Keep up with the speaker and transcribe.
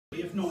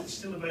if not, it's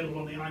still available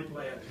on the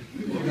iPlayer.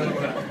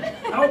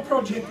 Our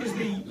project is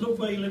the Love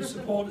Where You Live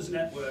Supporters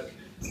Network.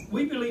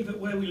 We believe that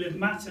where we live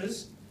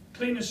matters.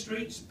 Cleaner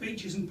streets,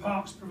 beaches and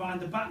parks provide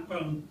the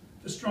backbone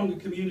for stronger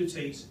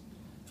communities.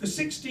 For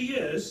 60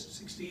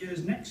 years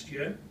next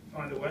year,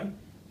 by the way,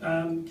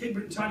 Keep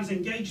Britain Tidy has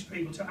engaged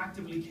people to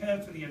actively care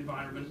for the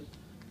environment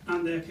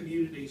and their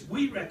communities.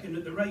 We reckon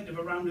at the rate of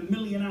around 1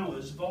 million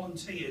hours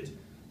volunteered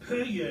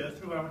per year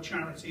through our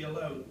charity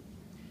alone.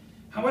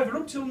 However,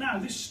 up till now,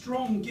 this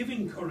strong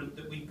giving current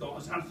that we've got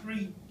has had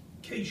 3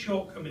 key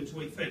shortcomings,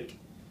 we think.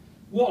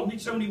 1,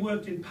 it's only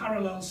worked in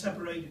parallel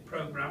separated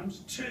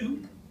programmes.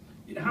 2,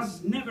 it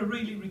has never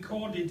really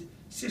recorded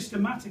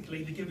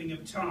systematically the giving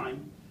of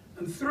time.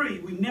 And 3,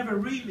 we never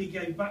really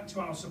gave back to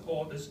our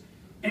supporters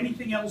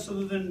anything else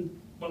other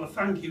than, well, a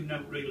thank you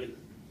note, really.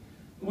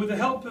 With the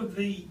help of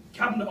the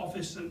Cabinet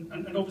Office and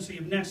obviously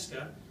of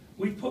Nesta,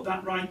 we've put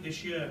that right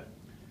this year.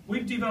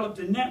 We've developed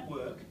a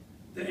network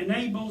that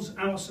enables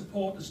our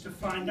supporters to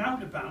find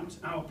out about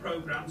our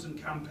programmes and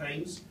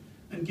campaigns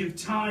and give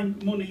time,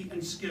 money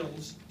and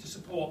skills to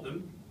support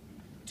them,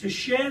 to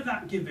share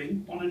that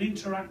giving on an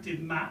interactive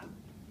map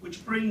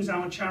which brings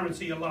our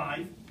charity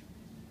alive,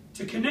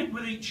 to connect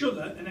with each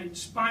other and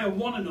inspire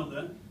one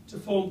another to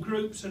form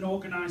groups and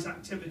organise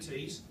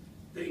activities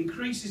that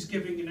increases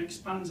giving and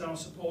expands our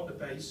supporter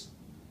base.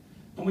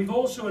 And we've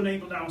also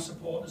enabled our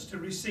supporters to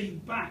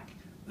receive back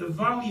the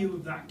value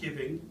of that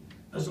giving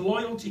as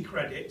loyalty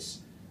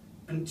credits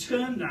and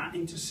turn that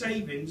into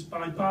savings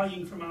by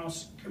buying from our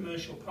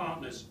commercial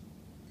partners.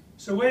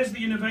 So where's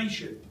the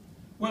innovation?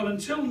 Well,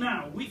 until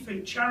now, we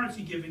think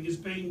charity giving has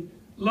been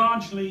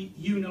largely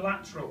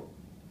unilateral.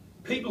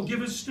 People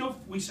give us stuff,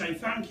 we say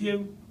thank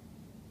you.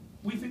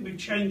 We think we've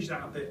changed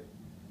that a bit.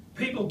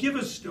 People give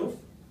us stuff,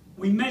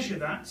 we measure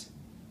that,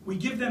 we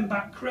give them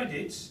back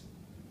credits,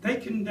 they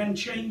can then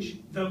change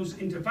those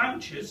into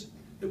vouchers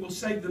that will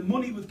save them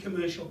money with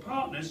commercial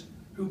partners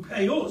who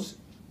pay us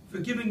for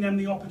giving them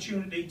the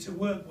opportunity to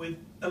work with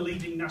a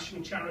leading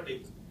national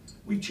charity.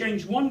 We've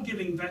changed one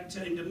giving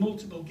vector into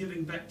multiple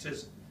giving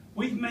vectors.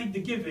 We've made the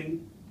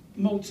giving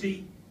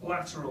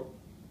multilateral.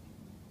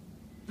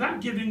 That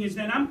giving is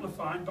then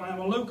amplified by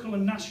our local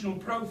and national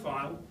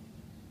profile,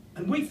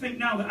 and we think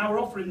now that our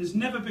offering has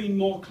never been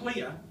more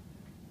clear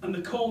and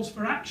the calls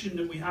for action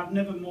that we have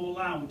never more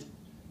loud.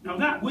 Now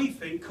that, we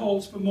think,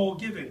 calls for more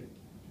giving.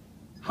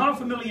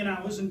 500,000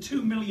 hours and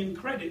 2 million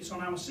credits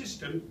on our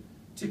system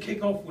to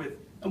kick off with,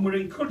 and we're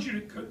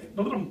encouraging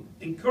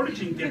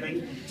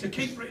giving to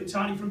keep Britain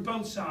tidy from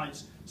both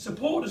sides.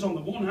 Supporters on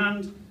the one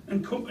hand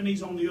and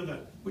companies on the other,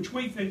 which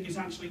we think is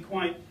actually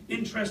quite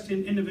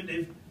interesting,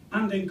 innovative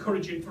and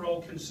encouraging for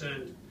all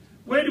concerned.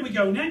 Where do we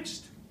go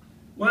next?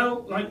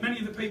 Well, like many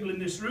of the people in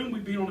this room,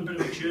 we've been on a bit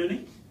of a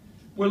journey.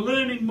 We're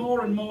learning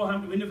more and more how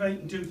to innovate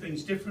and do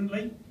things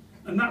differently,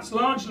 and that's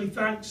largely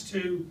thanks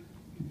to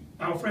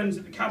our friends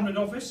at the Cabinet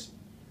Office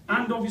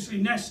and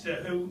obviously Nesta,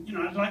 who,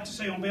 I'd like to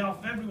say on behalf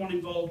of everyone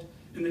involved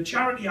in the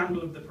charity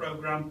angle of the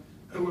programme,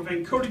 who have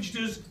encouraged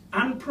us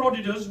and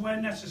prodded us where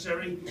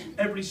necessary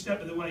every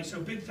step of the way, so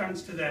big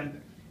thanks to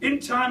them. In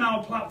time,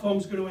 our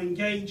platform's going to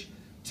engage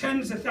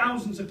tens of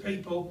thousands of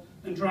people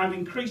and drive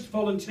increased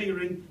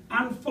volunteering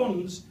and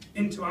funds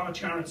into our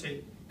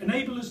charity,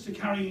 enabling us to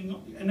carry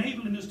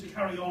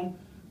on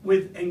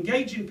with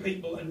engaging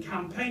people and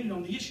campaigning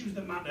on the issues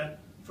that matter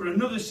for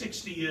another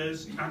 60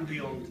 years and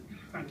beyond.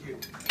 Thank you.